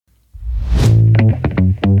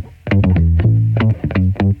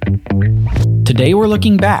Today we're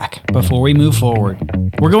looking back before we move forward.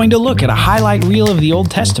 We're going to look at a highlight reel of the Old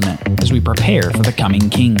Testament as we prepare for the coming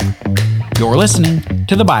King. You're listening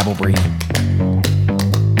to the Bible Brief.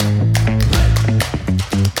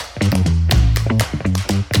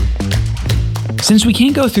 Since we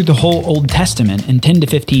can't go through the whole Old Testament in 10 to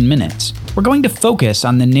 15 minutes, we're going to focus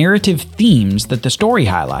on the narrative themes that the story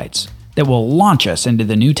highlights that will launch us into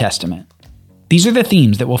the New Testament. These are the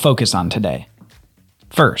themes that we'll focus on today.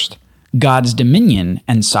 First, God's dominion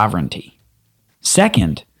and sovereignty.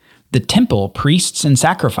 Second, the temple, priests, and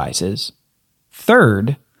sacrifices.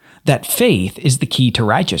 Third, that faith is the key to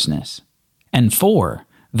righteousness. And 4,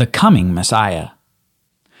 the coming Messiah.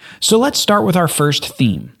 So let's start with our first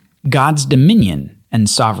theme, God's dominion and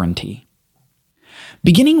sovereignty.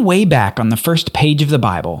 Beginning way back on the first page of the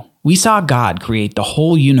Bible, we saw God create the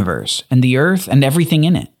whole universe and the earth and everything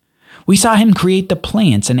in it. We saw him create the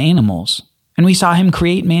plants and animals, and we saw him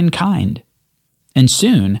create mankind. And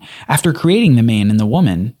soon, after creating the man and the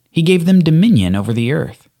woman, he gave them dominion over the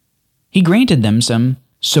earth. He granted them some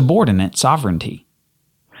subordinate sovereignty.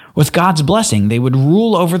 With God's blessing, they would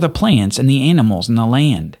rule over the plants and the animals and the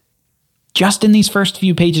land. Just in these first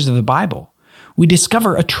few pages of the Bible, we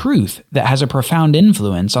discover a truth that has a profound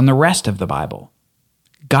influence on the rest of the Bible.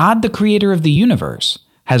 God, the creator of the universe,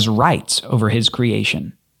 has rights over his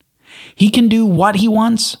creation. He can do what he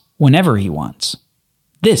wants, whenever he wants.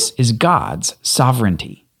 This is God's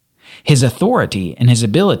sovereignty, his authority and his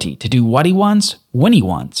ability to do what he wants, when he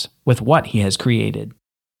wants, with what he has created.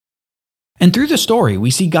 And through the story,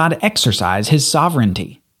 we see God exercise his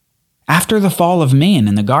sovereignty. After the fall of man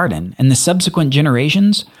in the garden and the subsequent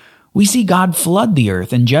generations, we see God flood the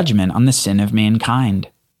earth in judgment on the sin of mankind.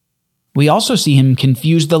 We also see him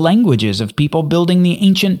confuse the languages of people building the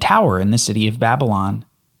ancient tower in the city of Babylon.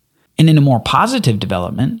 And in a more positive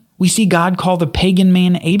development, we see God call the pagan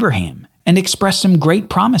man Abraham and express some great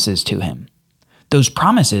promises to him. Those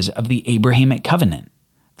promises of the Abrahamic covenant,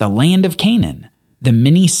 the land of Canaan, the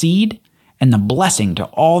many seed, and the blessing to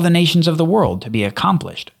all the nations of the world to be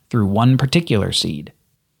accomplished through one particular seed.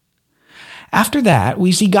 After that,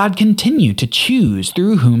 we see God continue to choose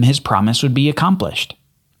through whom his promise would be accomplished.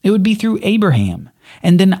 It would be through Abraham,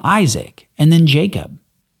 and then Isaac, and then Jacob.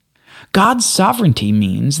 God's sovereignty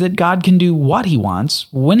means that God can do what he wants,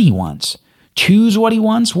 when he wants, choose what he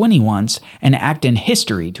wants, when he wants, and act in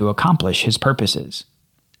history to accomplish his purposes,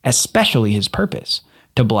 especially his purpose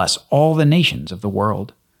to bless all the nations of the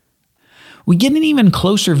world. We get an even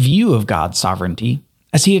closer view of God's sovereignty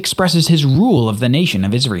as he expresses his rule of the nation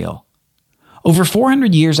of Israel. Over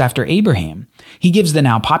 400 years after Abraham, he gives the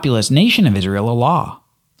now populous nation of Israel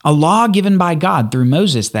a law given by God through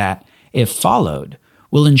Moses that, if followed,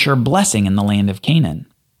 will ensure blessing in the land of Canaan,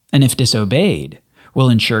 and if disobeyed, will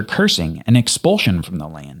ensure cursing and expulsion from the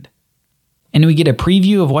land. And we get a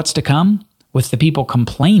preview of what's to come, with the people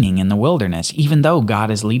complaining in the wilderness even though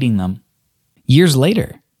God is leading them. Years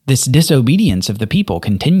later, this disobedience of the people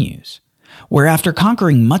continues, where after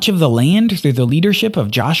conquering much of the land through the leadership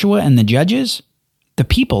of Joshua and the judges, the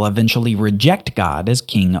people eventually reject God as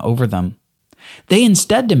king over them. They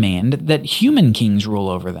instead demand that human kings rule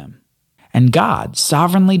over them. And God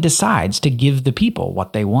sovereignly decides to give the people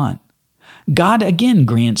what they want. God again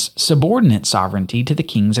grants subordinate sovereignty to the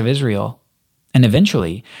kings of Israel, and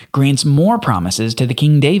eventually grants more promises to the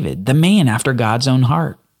King David, the man after God's own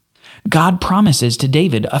heart. God promises to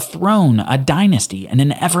David a throne, a dynasty, and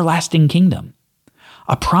an everlasting kingdom,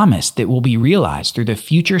 a promise that will be realized through the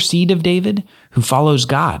future seed of David who follows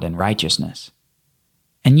God in righteousness.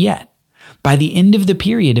 And yet, by the end of the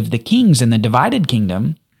period of the kings in the divided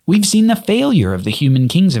kingdom, we've seen the failure of the human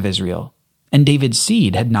kings of Israel, and David's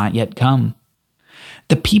seed had not yet come.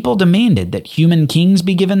 The people demanded that human kings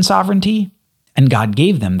be given sovereignty, and God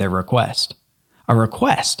gave them their request, a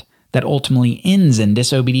request that ultimately ends in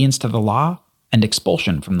disobedience to the law and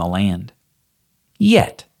expulsion from the land.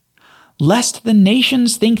 Yet, lest the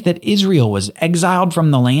nations think that Israel was exiled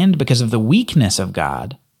from the land because of the weakness of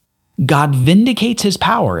God, God vindicates his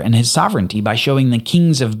power and his sovereignty by showing the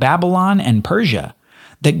kings of Babylon and Persia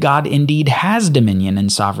that God indeed has dominion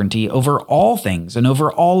and sovereignty over all things and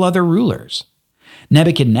over all other rulers.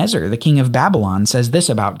 Nebuchadnezzar, the king of Babylon, says this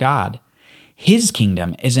about God: his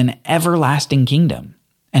kingdom is an everlasting kingdom,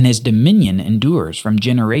 and his dominion endures from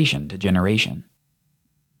generation to generation.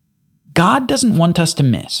 God doesn't want us to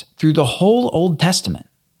miss, through the whole Old Testament,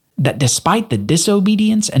 that despite the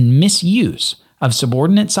disobedience and misuse of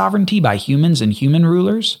subordinate sovereignty by humans and human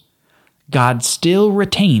rulers, God still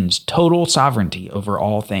retains total sovereignty over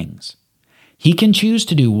all things. He can choose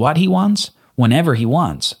to do what he wants, whenever he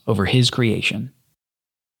wants, over his creation.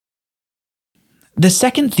 The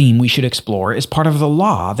second theme we should explore is part of the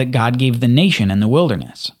law that God gave the nation in the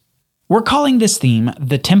wilderness. We're calling this theme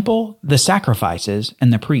the temple, the sacrifices,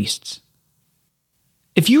 and the priests.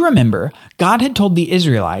 If you remember, God had told the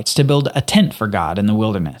Israelites to build a tent for God in the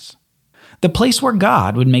wilderness, the place where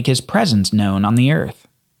God would make his presence known on the earth.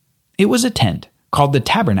 It was a tent called the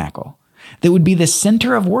tabernacle that would be the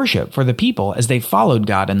center of worship for the people as they followed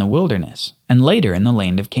God in the wilderness and later in the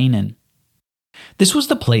land of Canaan. This was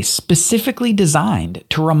the place specifically designed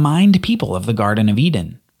to remind people of the Garden of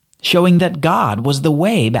Eden, showing that God was the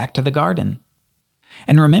way back to the garden.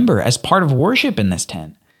 And remember, as part of worship in this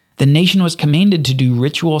tent, the nation was commanded to do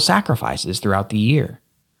ritual sacrifices throughout the year.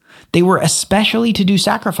 They were especially to do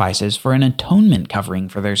sacrifices for an atonement covering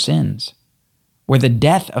for their sins, where the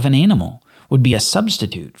death of an animal would be a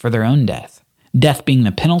substitute for their own death, death being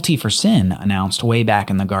the penalty for sin announced way back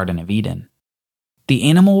in the Garden of Eden. The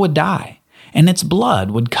animal would die, and its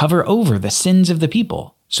blood would cover over the sins of the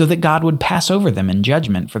people so that God would pass over them in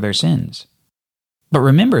judgment for their sins. But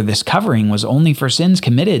remember, this covering was only for sins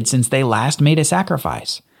committed since they last made a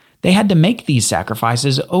sacrifice. They had to make these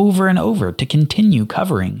sacrifices over and over to continue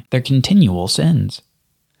covering their continual sins.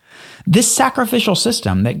 This sacrificial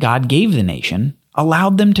system that God gave the nation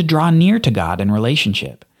allowed them to draw near to God in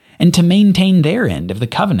relationship and to maintain their end of the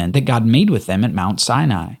covenant that God made with them at Mount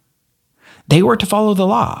Sinai. They were to follow the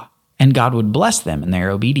law, and God would bless them in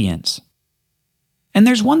their obedience. And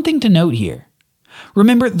there's one thing to note here.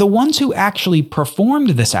 Remember, the ones who actually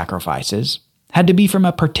performed the sacrifices had to be from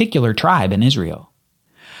a particular tribe in Israel.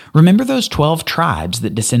 Remember those 12 tribes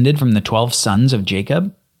that descended from the 12 sons of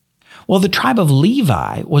Jacob? Well, the tribe of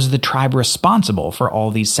Levi was the tribe responsible for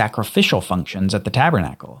all these sacrificial functions at the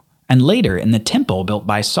tabernacle, and later in the temple built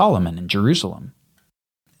by Solomon in Jerusalem.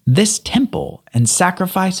 This temple and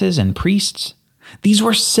sacrifices and priests, these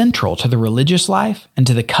were central to the religious life and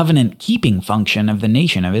to the covenant-keeping function of the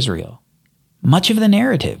nation of Israel. Much of the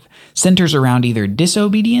narrative centers around either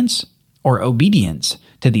disobedience or obedience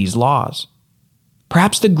to these laws.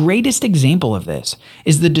 Perhaps the greatest example of this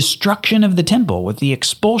is the destruction of the temple with the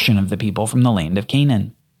expulsion of the people from the land of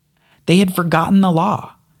Canaan. They had forgotten the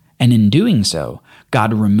law, and in doing so,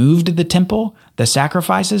 God removed the temple, the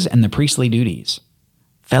sacrifices, and the priestly duties.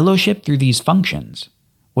 Fellowship through these functions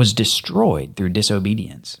was destroyed through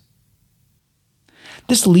disobedience.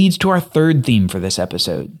 This leads to our third theme for this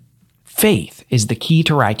episode. Faith is the key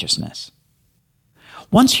to righteousness.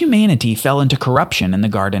 Once humanity fell into corruption in the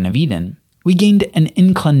Garden of Eden, we gained an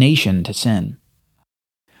inclination to sin.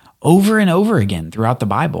 Over and over again throughout the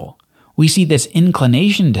Bible, we see this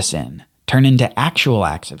inclination to sin turn into actual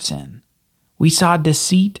acts of sin. We saw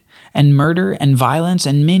deceit and murder and violence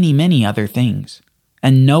and many, many other things.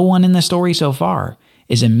 And no one in the story so far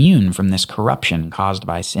is immune from this corruption caused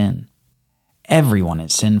by sin. Everyone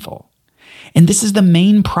is sinful. And this is the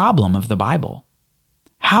main problem of the Bible.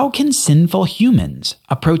 How can sinful humans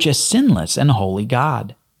approach a sinless and holy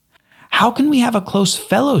God? How can we have a close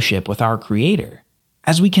fellowship with our Creator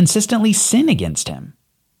as we consistently sin against Him?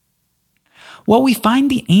 Well, we find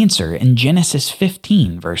the answer in Genesis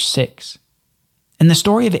 15, verse 6. In the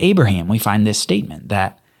story of Abraham, we find this statement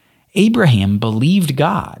that Abraham believed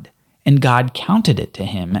God, and God counted it to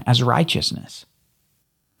him as righteousness.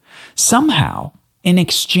 Somehow, in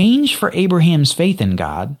exchange for Abraham's faith in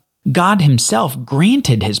God, God himself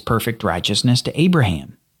granted his perfect righteousness to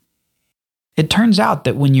Abraham. It turns out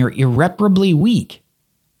that when you're irreparably weak,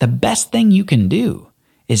 the best thing you can do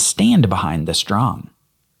is stand behind the strong.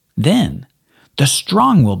 Then, the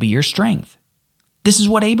strong will be your strength. This is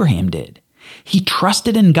what Abraham did. He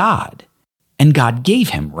trusted in God, and God gave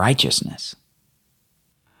him righteousness.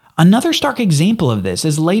 Another stark example of this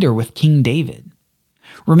is later with King David.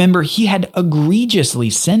 Remember, he had egregiously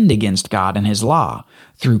sinned against God and his law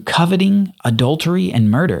through coveting, adultery,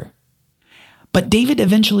 and murder. But David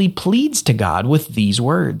eventually pleads to God with these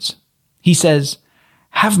words. He says,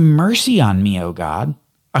 "Have mercy on me, O God,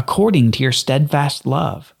 according to your steadfast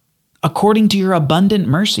love. According to your abundant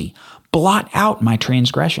mercy, blot out my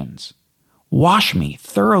transgressions. Wash me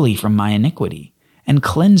thoroughly from my iniquity, and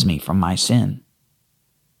cleanse me from my sin."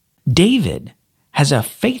 David has a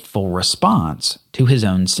faithful response to his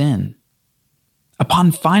own sin.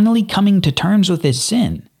 Upon finally coming to terms with his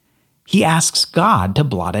sin, he asks God to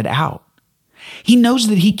blot it out. He knows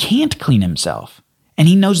that he can't clean himself, and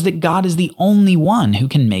he knows that God is the only one who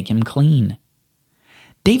can make him clean.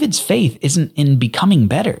 David's faith isn't in becoming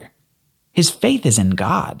better. His faith is in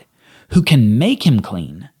God, who can make him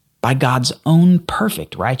clean by God's own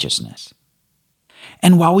perfect righteousness.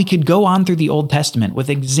 And while we could go on through the Old Testament with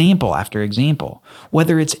example after example,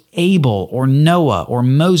 whether it's Abel or Noah or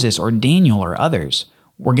Moses or Daniel or others,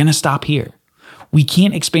 we're going to stop here. We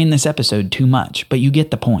can't expand this episode too much, but you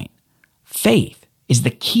get the point. Faith is the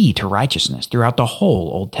key to righteousness throughout the whole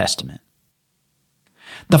Old Testament.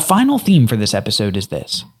 The final theme for this episode is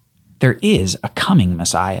this: there is a coming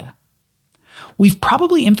Messiah. We've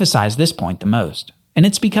probably emphasized this point the most, and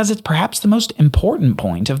it's because it's perhaps the most important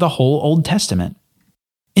point of the whole Old Testament.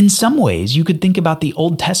 In some ways, you could think about the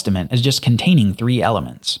Old Testament as just containing three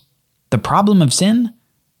elements: the problem of sin,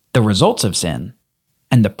 the results of sin,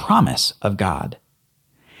 and the promise of God.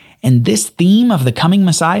 And this theme of the coming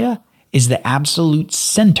Messiah is the absolute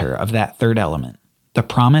center of that third element, the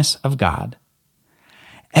promise of God.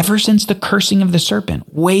 Ever since the cursing of the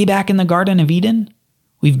serpent, way back in the Garden of Eden,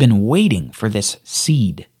 we've been waiting for this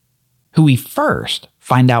seed, who we first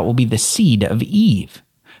find out will be the seed of Eve,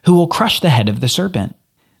 who will crush the head of the serpent.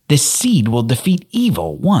 This seed will defeat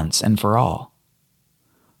evil once and for all.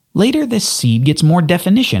 Later, this seed gets more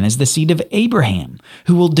definition as the seed of Abraham,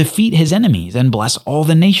 who will defeat his enemies and bless all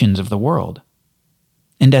the nations of the world.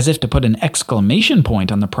 And as if to put an exclamation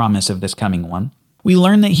point on the promise of this coming one, we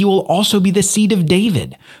learn that he will also be the seed of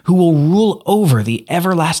David, who will rule over the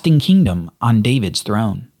everlasting kingdom on David's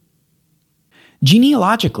throne.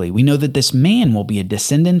 Genealogically, we know that this man will be a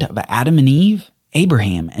descendant of Adam and Eve,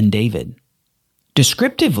 Abraham and David.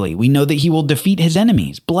 Descriptively, we know that he will defeat his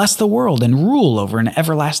enemies, bless the world, and rule over an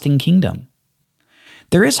everlasting kingdom.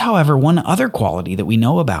 There is, however, one other quality that we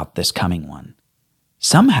know about this coming one.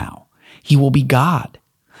 Somehow, he will be God.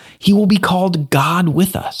 He will be called God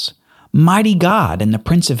with us, mighty God and the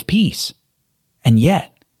Prince of Peace. And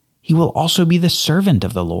yet, he will also be the servant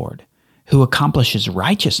of the Lord, who accomplishes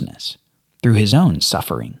righteousness through his own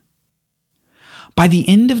suffering. By the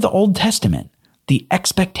end of the Old Testament, the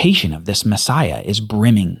expectation of this Messiah is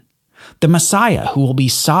brimming. The Messiah who will be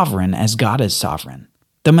sovereign as God is sovereign.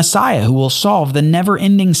 The Messiah who will solve the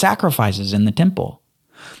never-ending sacrifices in the temple.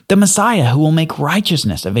 The Messiah who will make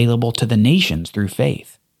righteousness available to the nations through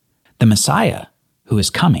faith. The Messiah who is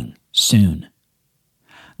coming soon.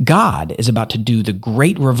 God is about to do the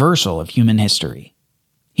great reversal of human history.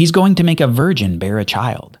 He's going to make a virgin bear a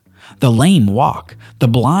child. The lame walk, the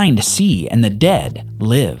blind see, and the dead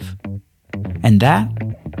live. And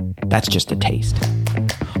that's just a taste.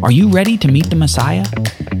 Are you ready to meet the Messiah?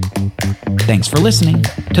 Thanks for listening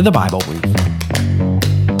to The Bible Brief.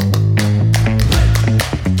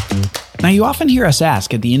 Now, you often hear us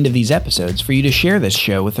ask at the end of these episodes for you to share this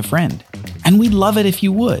show with a friend. And we'd love it if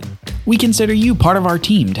you would. We consider you part of our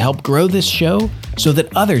team to help grow this show so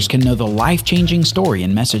that others can know the life-changing story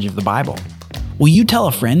and message of the Bible. Will you tell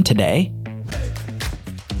a friend today?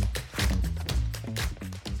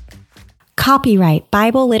 Copyright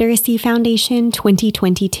Bible Literacy Foundation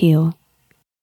 2022.